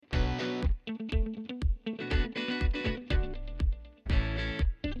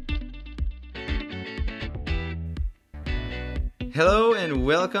Hello and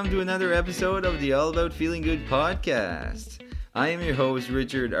welcome to another episode of the All About Feeling Good podcast. I am your host,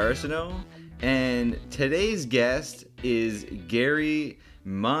 Richard Arsenault, and today's guest is Gary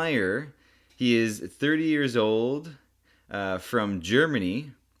Meyer. He is 30 years old, from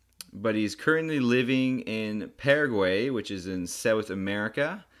Germany, but he's currently living in Paraguay, which is in South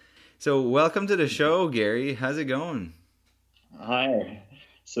America. So welcome to the show, Gary. How's it going? Hi,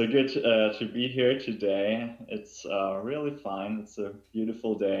 so good to be here today. It's really fine. It's a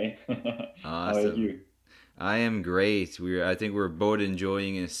beautiful day. How are Awesome. you? I am great. I think we're both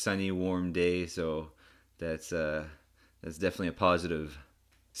enjoying a sunny, warm day, so that's uh, that's definitely a positive.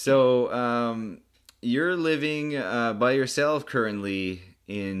 So, you're living by yourself currently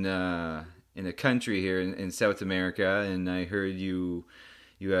in a country here in South America, and I heard you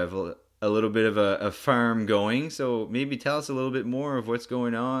have a little bit of a farm going. So maybe tell us a little bit more of what's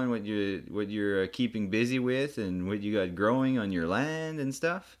going on, what you're keeping busy with, and what you got growing on your land and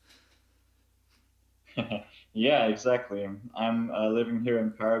stuff. Yeah, exactly. I'm living here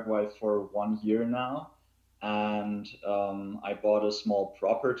in Paraguay for 1 year now, and I bought a small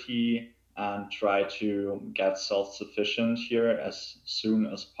property and try to get self-sufficient here as soon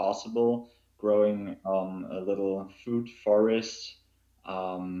as possible, growing a little food forest.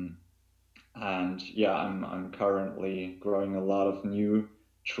 Um, And yeah, I'm currently growing a lot of new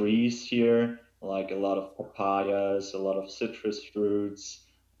trees here, like a lot of papayas, a lot of citrus fruits,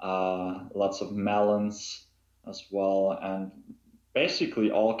 lots of melons as well, and basically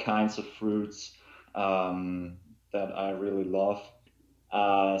all kinds of fruits that I really love.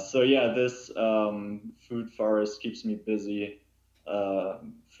 So yeah, this food forest keeps me busy uh,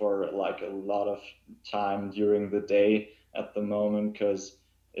 for like a lot of time during the day at the moment because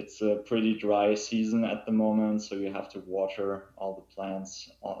it's a pretty dry season at the moment. So you have to water all the plants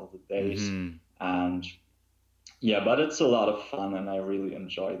all the days, Mm-hmm. and yeah, but it's a lot of fun, and I really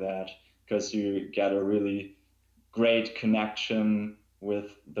enjoy that because you get a really great connection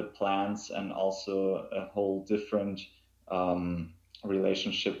with the plants and also a whole different um,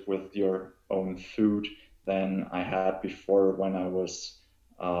 relationship with your own food than I had before when I was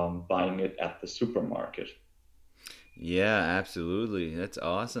buying it at the supermarket. Yeah, absolutely. That's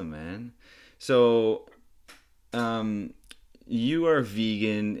awesome, man. So, um, you are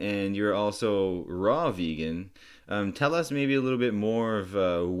vegan and you're also raw vegan. Tell us maybe a little bit more of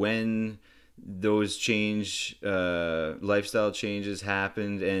when those lifestyle changes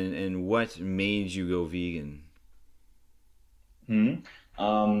happened, and what made you go vegan. Hmm.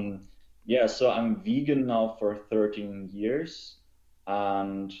 Um, yeah, so I'm vegan now for 13 years,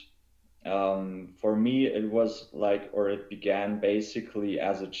 and for me, it was like, or it began basically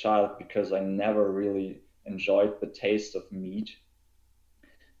as a child because I never really enjoyed the taste of meat.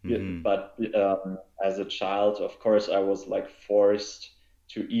 Mm-hmm. But as a child, of course, I was like forced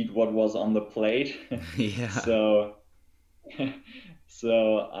to eat what was on the plate. Yeah. So,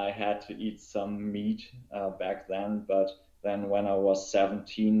 so I had to eat some meat back then. But then when I was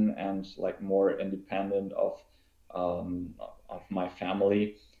 17 and like more independent um, of my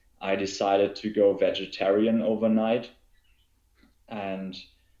family, I decided to go vegetarian overnight. And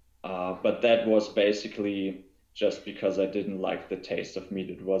but that was basically just because I didn't like the taste of meat.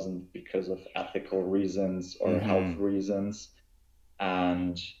 It wasn't because of ethical reasons or health Mm-hmm. reasons.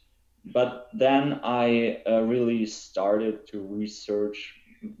 And but then I really started to research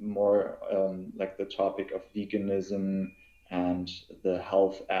more like the topic of veganism and the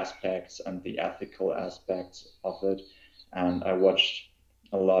health aspects and the ethical aspects of it. And I watched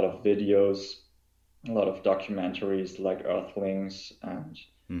a lot of videos, a lot of documentaries like Earthlings and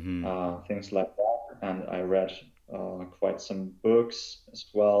Mm-hmm. things like that. And I read quite some books as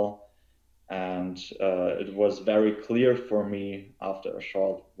well. And it was very clear for me after a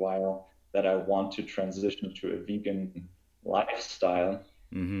short while that I want to transition to a vegan lifestyle.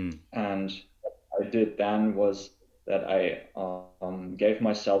 Mm-hmm. And what I did then was that I gave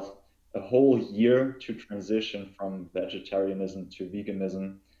myself a whole year to transition from vegetarianism to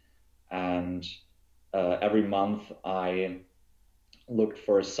veganism. And every month I looked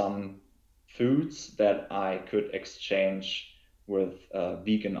for some foods that I could exchange with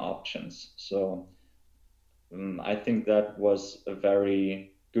vegan options. So I think that was a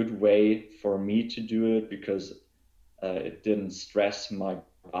very good way for me to do it because it didn't stress my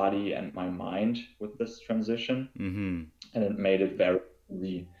body and my mind with this transition, Mm-hmm. and it made it very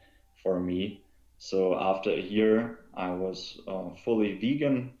easy for me. So after a year, I was fully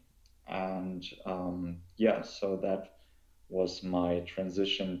vegan, and yeah, so that was my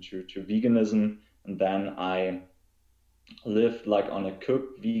transition to veganism. And then I lived like on a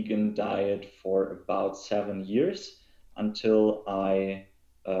cooked vegan diet for about 7 years. until I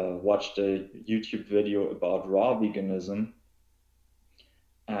watched a YouTube video about raw veganism,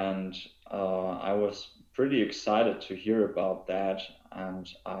 and I was pretty excited to hear about that. And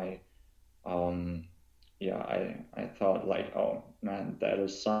um, I thought like, oh man, that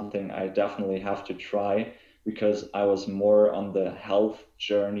is something I definitely have to try because I was more on the health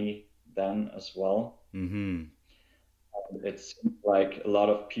journey then as well. Mm-hmm. It seemed like a lot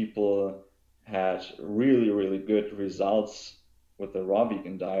of people had really, really good results with the raw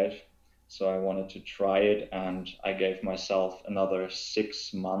vegan diet. So I wanted to try it, and I gave myself another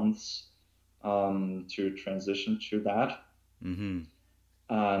 6 months to transition to that. Mm-hmm.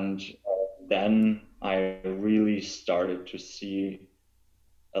 And then I really started to see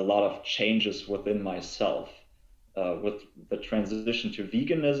a lot of changes within myself. With the transition to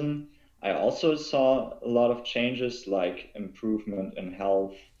veganism, I also saw a lot of changes like improvement in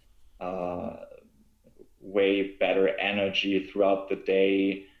health, uh, way better energy throughout the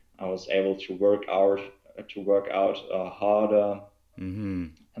day. I was able to work out harder, Mm-hmm.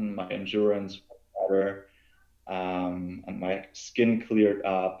 and my endurance was better, and my skin cleared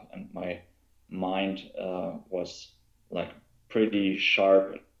up, and my mind was like pretty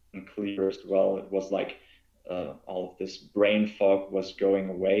sharp and clear as well. It was like all of this brain fog was going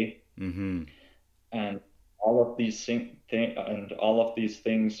away, Mm-hmm. and all of these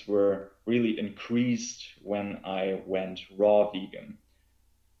things were really increased when I went raw vegan,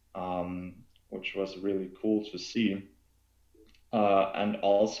 which was really cool to see. And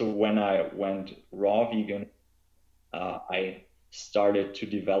also when I went raw vegan, I started to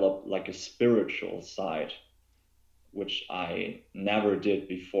develop like a spiritual side, which I never did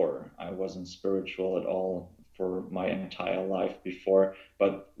before. I wasn't spiritual at all for my entire life before.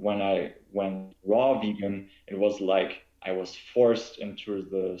 But when I went raw vegan, it was like I was forced into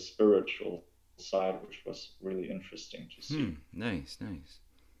the spiritual side, which was really interesting to Hmm. see. Nice, nice.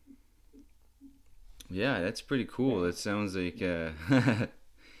 Yeah, that's pretty cool. It sounds like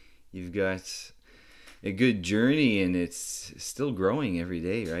you've got a good journey and it's still growing every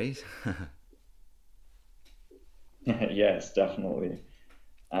day, right? Yes, definitely.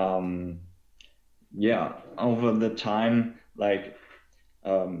 Um, yeah, over the time,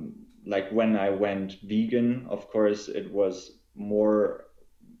 um, like when I went vegan, of course, it was more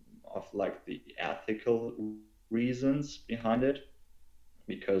of like the ethical reasons behind it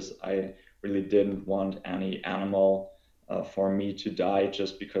because I really didn't want any animal for me to die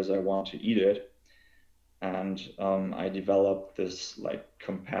just because I want to eat it. And I developed this like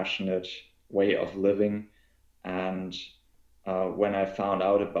compassionate way of living. And when I found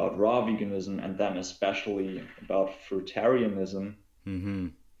out about raw veganism and then especially about fruitarianism, Mm-hmm.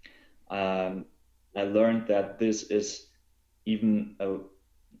 um, I learned that this is even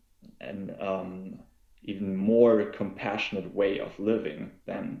an even more compassionate way of living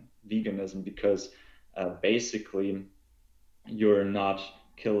than veganism because basically you're not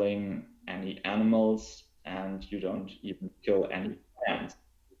killing any animals and you don't even kill any plants.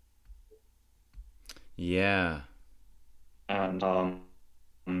 Yeah. And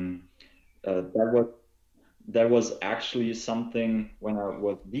that was actually something when I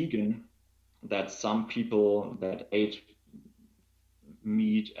was vegan that some people that ate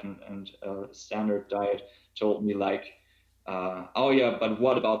meat and standard diet told me like, oh yeah, but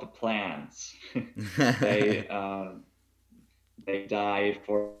what about the plants? they uh, they die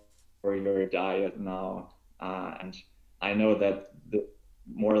for your diet now, and I know that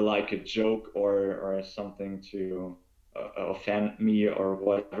more like a joke or something to offend me or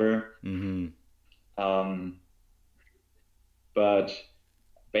whatever. Mm-hmm. Um, but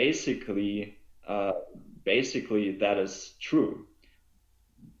basically, uh, basically that is true.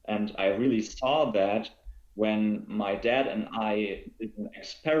 And I really saw that when my dad and I did an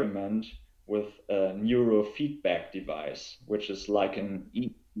experiment with a neurofeedback device, which is like an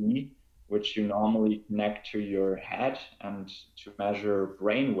EEG, which you normally connect to your head and to measure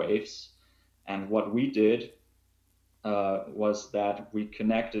brain waves. And what we did was that we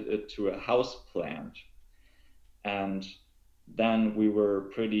connected it to a house plant. And then we were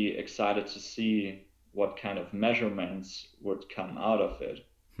pretty excited to see what kind of measurements would come out of it.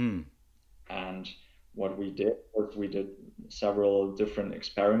 Hmm. And what we did was we did several different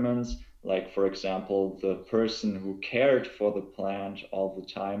experiments. Like, for example, the person who cared for the plant all the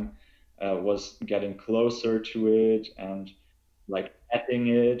time was getting closer to it and like petting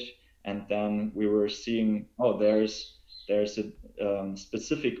it. And then we were seeing, oh, there's a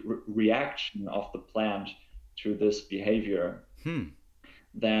specific reaction of the plant to this behavior. Hmm.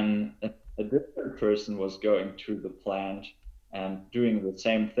 Then a different person was going to the plant and doing the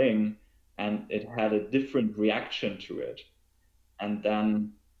same thing, and it had a different reaction to it. And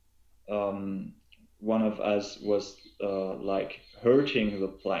then um, one of us was like hurting the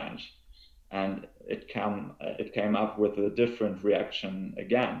plant, and it came up with a different reaction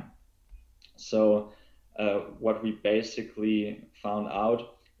again. So what we basically found out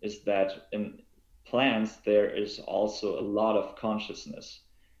is that in plants there is also a lot of consciousness,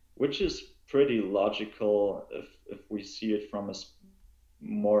 which is pretty logical if we see it from a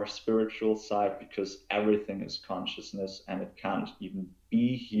more spiritual side, because everything is consciousness and it can't even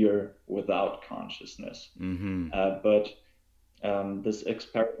be here without consciousness. Mm-hmm. But this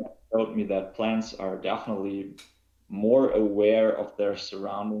experiment showed me that plants are definitely more aware of their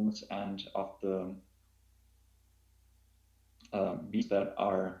surroundings and of the beings that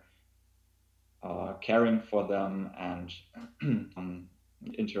are caring for them and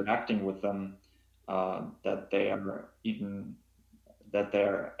interacting with them, that they are even that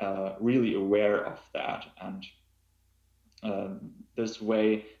they're really aware of that. And this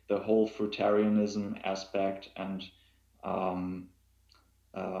way, the whole fruitarianism aspect and um,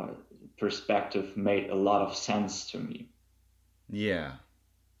 uh, perspective made a lot of sense to me. Yeah.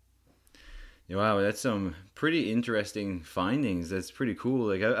 Wow, that's some pretty interesting findings. That's pretty cool.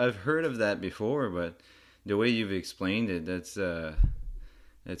 Like I've heard of that before, but the way you've explained it,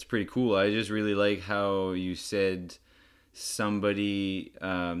 that's pretty cool. I just really like how you said somebody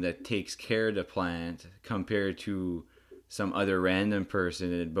that takes care of the plant compared to some other random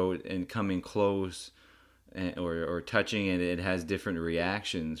person and both and coming close or touching it, it has different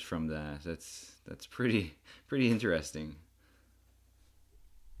reactions from that. That's pretty interesting.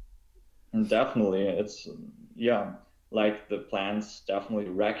 And definitely, it's yeah, like the plants definitely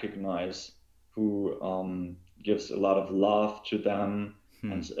recognize who gives a lot of love to them,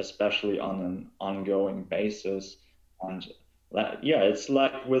 Hmm. and especially on an ongoing basis. And yeah, it's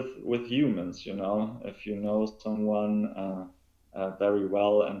like with humans, you know, if you know someone very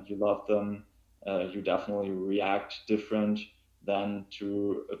well and you love them, you definitely react different than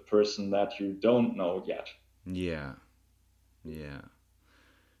to a person that you don't know yet. Yeah, yeah,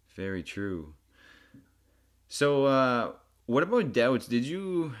 very true. So, what about doubts? Did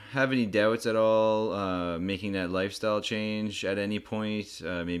you have any doubts at all making that lifestyle change at any point?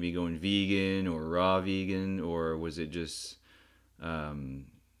 Maybe going vegan or raw vegan, or was it just um,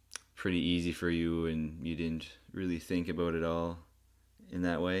 pretty easy for you and you didn't really think about it all in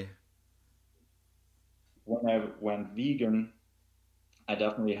that way? When I went vegan, I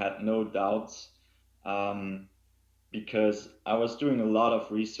definitely had no doubts, um, because I was doing a lot of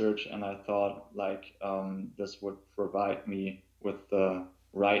research and I thought like this would provide me with the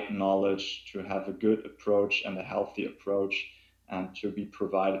right knowledge to have a good approach and a healthy approach and to be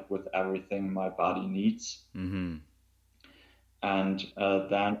provided with everything my body needs. Mm-hmm. And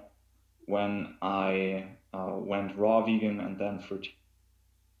then when I went raw vegan and then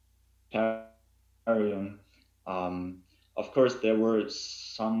fruitarian, um, of course, there were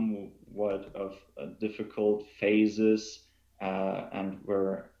somewhat of difficult phases, and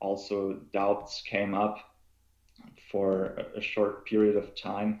where also doubts came up for a short period of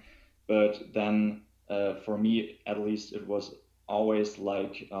time. But then, for me at least, it was always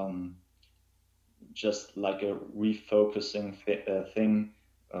like just like a refocusing thing.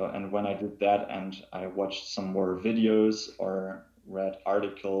 And when I did that and I watched some more videos or read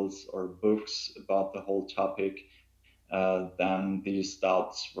articles or books about the whole topic, then these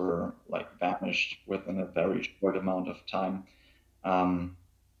doubts were like vanished within a very short amount of time. Um,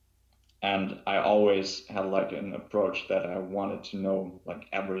 and I always had like an approach that I wanted to know like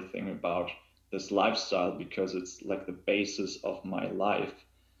everything about this lifestyle because it's like the basis of my life,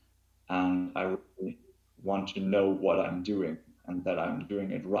 and I really want to know what I'm doing and that I'm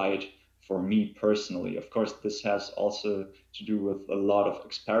doing it right for me personally. Of course, this has also to do with a lot of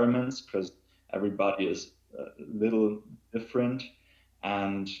experiments because everybody is a little different,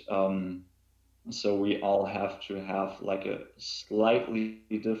 and so we all have to have like a slightly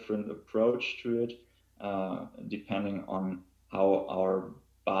different approach to it, depending on how our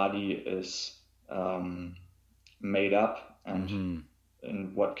body is made up and Mm-hmm.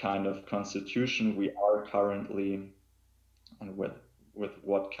 in what kind of constitution we are currently, and with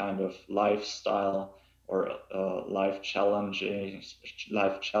what kind of lifestyle or life challenges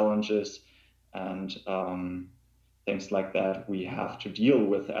and things like that we have to deal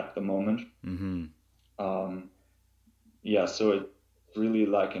with at the moment. Mm-hmm. Um, yeah, so it's really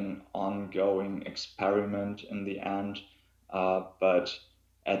like an ongoing experiment in the end. But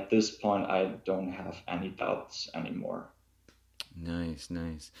at this point, I don't have any doubts anymore. Nice,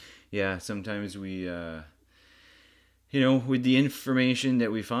 nice. Yeah, sometimes with the information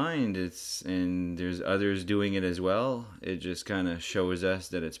that we find, and there's others doing it as well. It just kind of shows us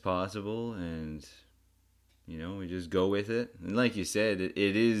that it's possible, and we just go with it. And like you said, it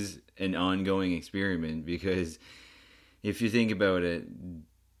is an ongoing experiment because if you think about it,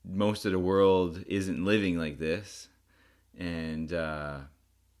 most of the world isn't living like this, and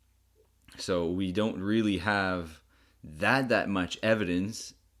so we don't really have that much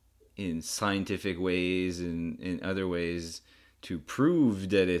evidence in scientific ways and in other ways to prove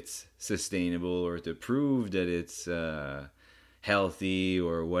that it's sustainable or to prove that it's healthy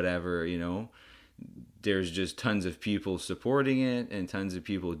or whatever. There's just tons of people supporting it and tons of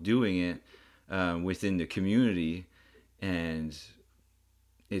people doing it within the community, and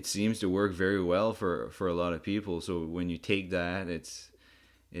it seems to work very well for a lot of people. So when you take that, it's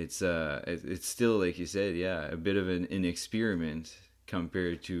still, like you said, yeah, a bit of an experiment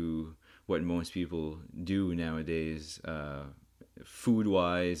compared to what most people do nowadays, food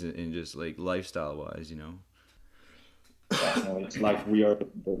wise and just like lifestyle wise. Definitely, it's like we are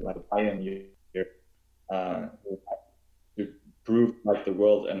the like pioneer uh, to prove like the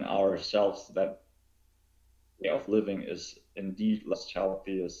world and ourselves that way of living is indeed the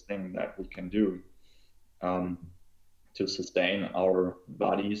healthiest thing that we can do um, to sustain our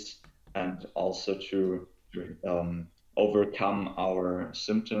bodies and also to overcome our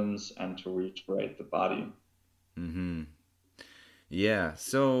symptoms and to regenerate the body. Mm-hmm. Yeah.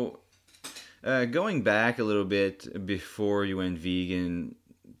 So going back a little bit before you went vegan,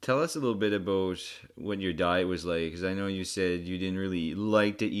 tell us a little bit about what your diet was like. Because I know you said you didn't really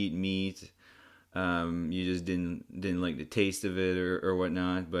like to eat meat. You just didn't like the taste of it or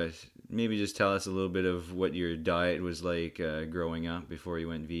whatnot. But maybe just tell us a little bit of what your diet was like growing up before you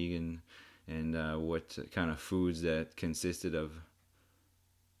went vegan, and what kind of foods that consisted of.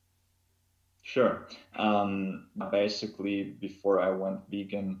 Sure. Basically, before I went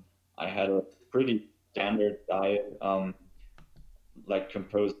vegan, I had a pretty standard diet, like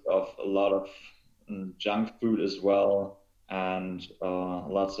composed of a lot of junk food as well, and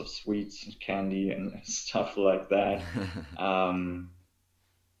lots of sweets, candy, and stuff like that. Um,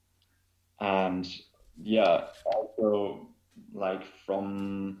 and yeah, also like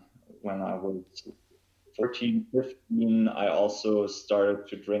from when I was 14, 15, I also started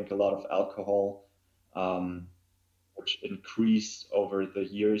to drink a lot of alcohol, um, which increased over the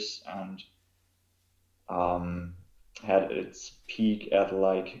years and um, had its peak at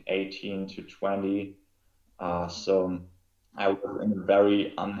like 18 to 20. So I was in a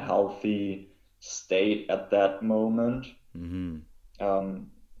very unhealthy state at that moment. Mm-hmm.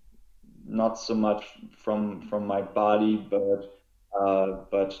 Um, Not so much from my body, but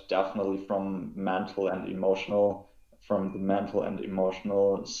definitely from the mental and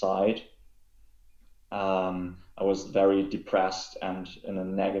emotional side. I was very depressed and in a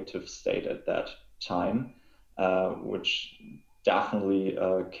negative state at that time, which definitely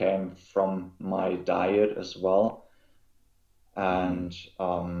came from my diet as well. Mm-hmm.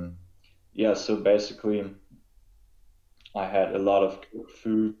 And yeah, so basically, I had a lot of cooked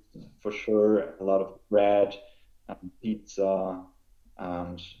food for sure, a lot of bread and pizza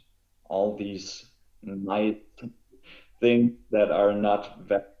and all these nice things that are not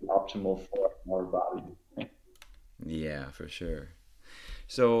very optimal for our body. Yeah, for sure.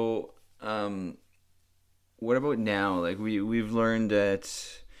 So, what about now? Like we've learned that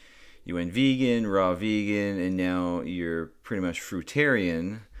you went vegan, raw vegan, and now you're pretty much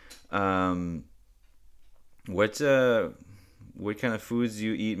fruitarian. Um, what what kind of foods do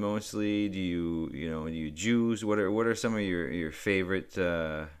you eat mostly? Do you juice? What are some of your favorite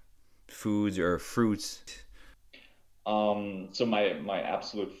foods or fruits? So my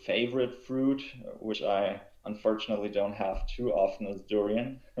absolute favorite fruit, which I unfortunately don't have too often, is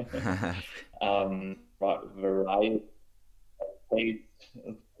durian. But variety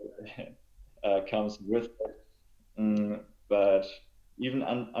comes with it. But even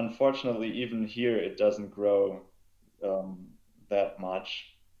unfortunately, even here it doesn't grow um, that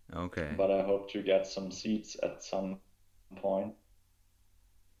much. Okay. But I hope to get some seeds at some point.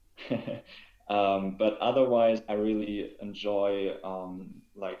 But otherwise, I really enjoy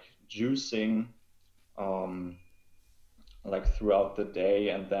like juicing um, like throughout the day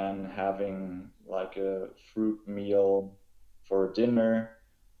and then having like a fruit meal for dinner.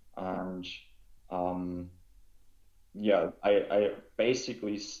 And um, yeah, I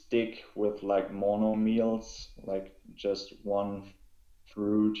basically stick with like mono meals, like just one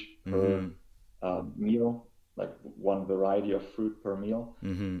fruit per Mm-hmm. meal, like one variety of fruit per meal.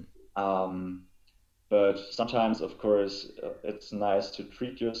 Mm-hmm. Um, but sometimes, of course, it's nice to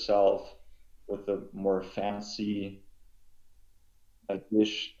treat yourself with a more fancy. a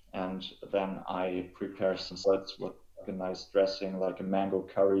dish, and then I prepare some salads with like a nice dressing, like a mango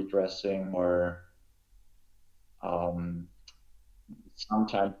curry dressing, or um,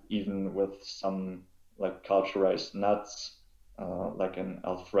 sometimes even with some like culturized nuts, like an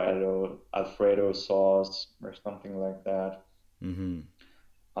Alfredo sauce or something like that.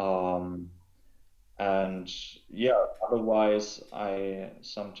 Mm-hmm. Um, and yeah, otherwise I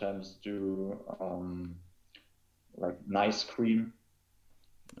sometimes do like an ice cream,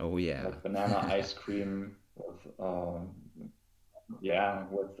 Oh yeah. like banana ice cream with yeah,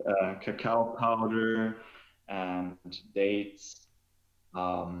 with cacao powder and dates,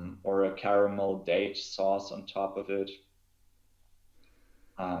 or a caramel date sauce on top of it,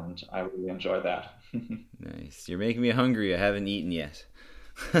 and I really enjoy that. Nice. You're making me hungry. I haven't eaten yet.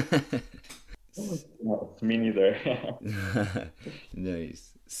 No, me neither.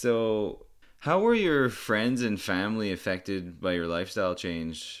 Nice. So, how were your friends and family affected by your lifestyle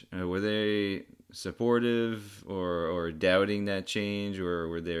change? Were they supportive or doubting that change, or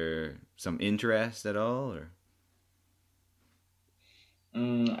were there some interest at all? Or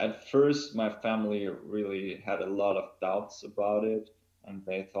At first, my family really had a lot of doubts about it, and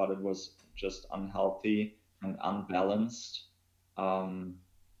they thought it was just unhealthy and unbalanced. Um,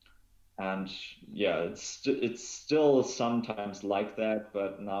 and yeah, it's still sometimes like that,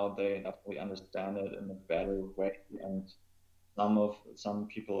 but now they definitely understand it in a better way. And some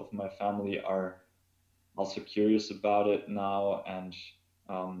people of my family are also curious about it now, and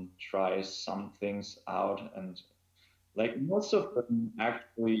try some things out, and like most of them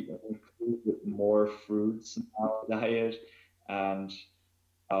actually include more fruits in our diet. And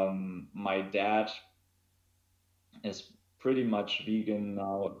my dad is pretty much vegan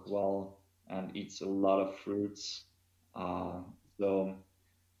now as well and eats a lot of fruits. Uh, so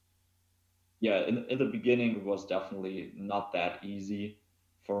yeah, in the beginning it was definitely not that easy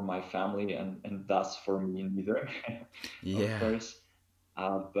for my family, and thus for me neither, of yeah. course.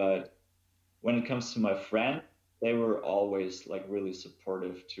 But when it comes to my friend, they were always like really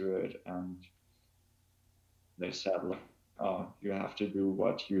supportive to it, and they said like, "Oh, you have to do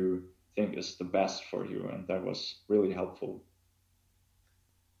what you think is the best for you," and that was really helpful.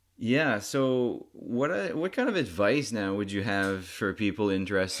 Yeah, so what kind of advice now would you have for people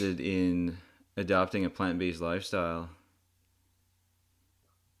interested in adopting a plant-based lifestyle?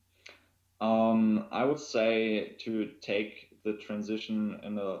 I would say to take the transition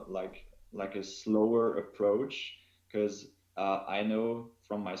in a like a slower approach, because I know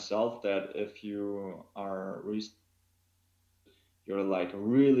from myself that if you are you're like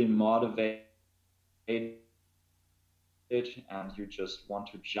really motivated and you just want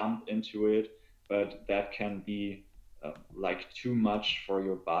to jump into it, but that can be like too much for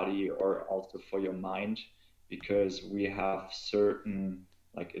your body or also for your mind, because we have certain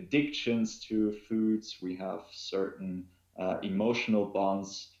like addictions to foods, we have certain emotional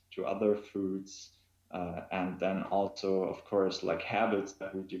bonds to other foods, and then also, of course, like habits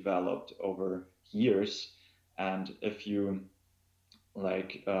that we developed over years. And if you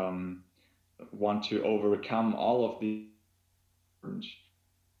like want to overcome all of these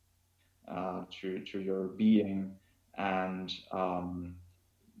to your being, and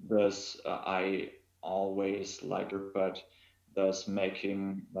thus I always like her, but thus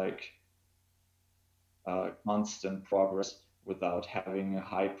making like constant progress without having a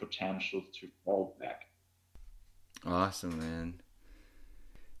high potential to fall back. Awesome, man.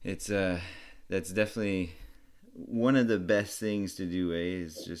 It's that's definitely one of the best things to do,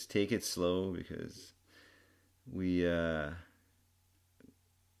 is just take it slow because we I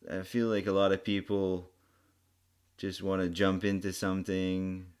feel like a lot of people just want to jump into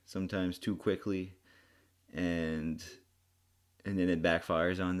something sometimes too quickly, and then it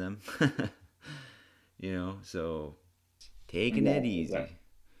backfires on them. So taking it Yes, easy. exactly.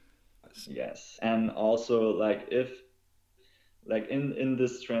 Yes, and also like if like in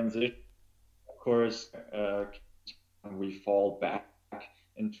this transition, of course, we fall back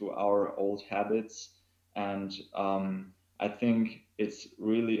into our old habits, and I think it's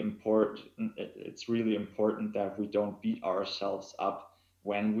really important that we don't beat ourselves up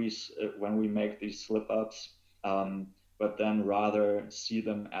when we make these slip ups, um, but then rather see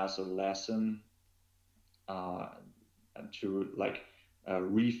them as a lesson, uh, and to like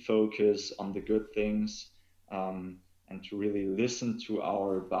refocus on the good things, um, and to really listen to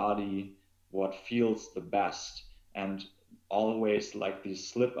our body, what feels the best, and always like these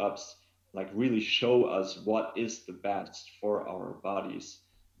slip ups like really show us what is the best for our bodies,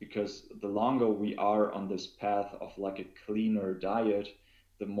 because the longer we are on this path of like a cleaner diet,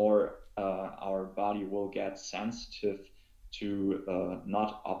 the more our body will get sensitive to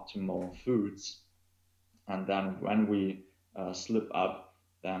not optimal foods. And then when we slip up,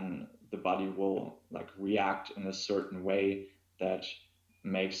 then the body will like react in a certain way that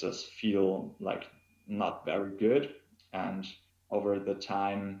makes us feel like not very good. And over the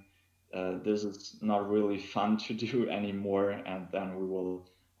time, this is not really fun to do anymore. And then we will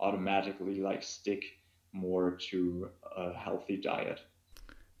automatically like stick more to a healthy diet.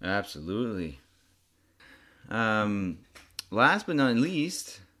 Absolutely. Um, Last but not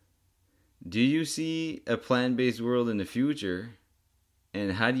least, do you see a plant-based world in the future,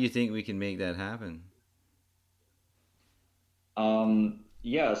 and how do you think we can make that happen?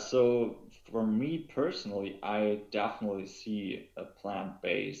 Yeah, so for me personally, I definitely see a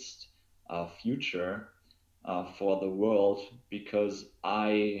plant-based future for the world because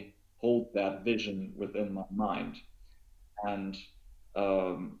I hold that vision within my mind. And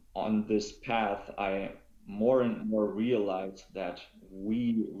on this path, I more and more realize that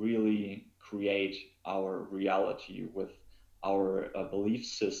we really create our reality with our belief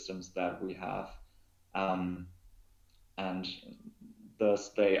systems that we have. Um, and thus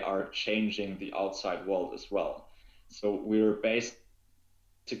they are changing the outside world as well. So we're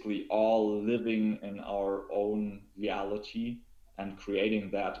basically all living in our own reality and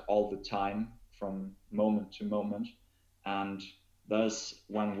creating that all the time from moment to moment. And thus,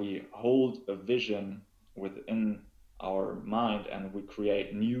 when we hold a vision within our mind and we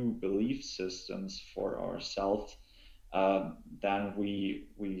create new belief systems for ourselves, then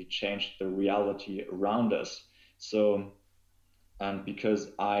we change the reality around us. So and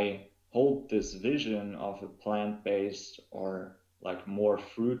because I hold this vision of a plant based or like more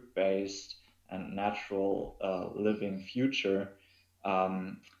fruit based and natural living future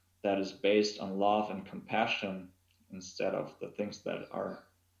um, that is based on love and compassion instead of the things that are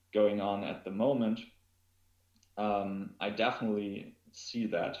going on at the moment, I definitely see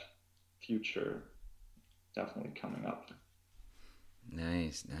that future definitely coming up.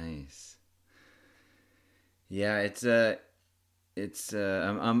 Nice, nice. Yeah,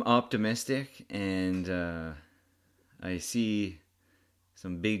 I'm optimistic, and I see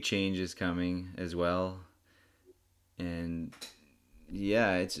some big changes coming as well. And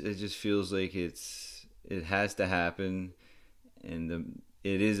yeah, it just feels like it has to happen, and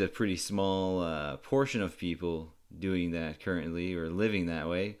it is a pretty small portion of people doing that currently or living that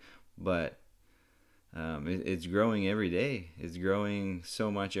way, but it's growing every day. It's growing so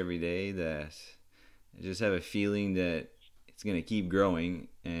much every day that I just have a feeling that it's gonna keep growing,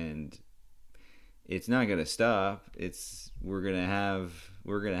 and it's not gonna stop. It's we're gonna have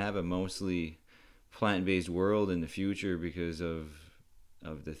a mostly plant based world in the future because of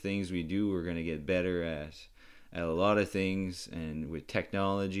the things we do. We're gonna get better at a lot of things, and with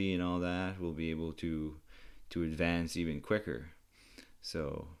technology and all that, we'll be able to advance even quicker.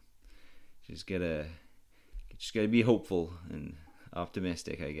 So just gotta just gotta be hopeful and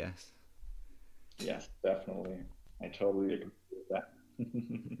optimistic, I guess. Yes, definitely. I totally agree with that.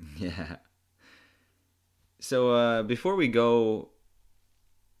 Yeah. So before we go,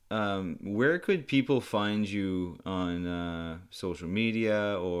 where could people find you on social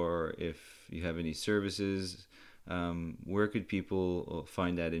media, or if you have any services? Where could people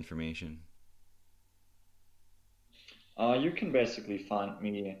find that information? You can basically find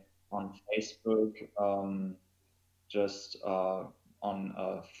me on Facebook, just on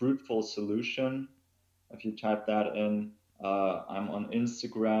Fruitful Solution. If you type that in, I'm on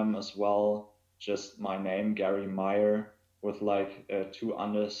Instagram as well. Just my name, Gary Meyer, with like two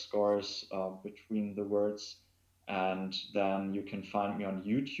underscores between the words. And then you can find me on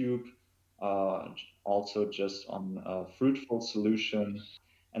YouTube, also just on Fruitful Solution.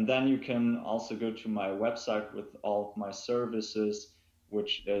 And then you can also go to my website with all of my services,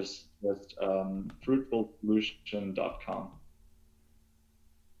 which is just fruitfulsolution.com.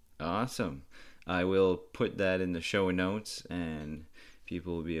 Awesome. I will put that in the show notes, and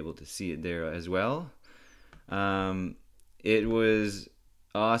people will be able to see it there as well. Um, it was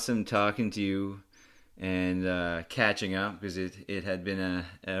awesome talking to you and catching up, because it had been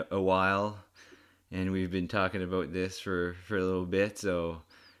a while, and we've been talking about this for a little bit. So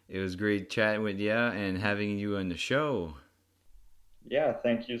it was great chatting with you and having you on the show. Yeah,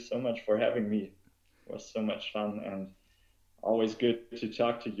 thank you so much for having me. It was so much fun and always good to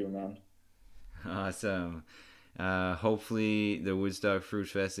talk to you, man. Awesome. Hopefully the Woodstock Fruit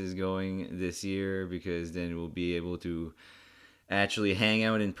Fest is going this year, because then we'll be able to actually hang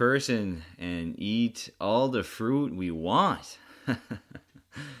out in person and eat all the fruit we want. Yeah,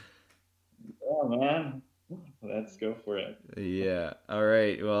 man. Let's go for it. Yeah. All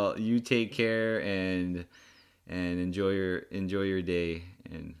right. Well, you take care, and enjoy your day,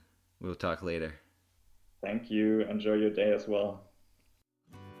 and we'll talk later. Thank you. Enjoy your day as well.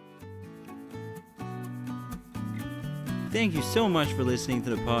 Thank you so much for listening to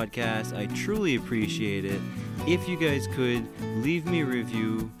the podcast. I truly appreciate it. If you guys could, leave me a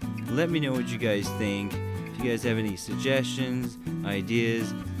review. Let me know what you guys think. If you guys have any suggestions,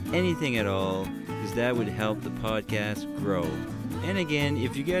 ideas, anything at all, because that would help the podcast grow. And again,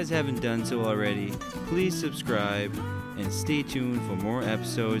 if you guys haven't done so already, please subscribe and stay tuned for more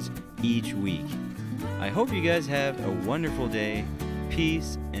episodes each week. I hope you guys have a wonderful day.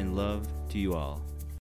 Peace and love to you all.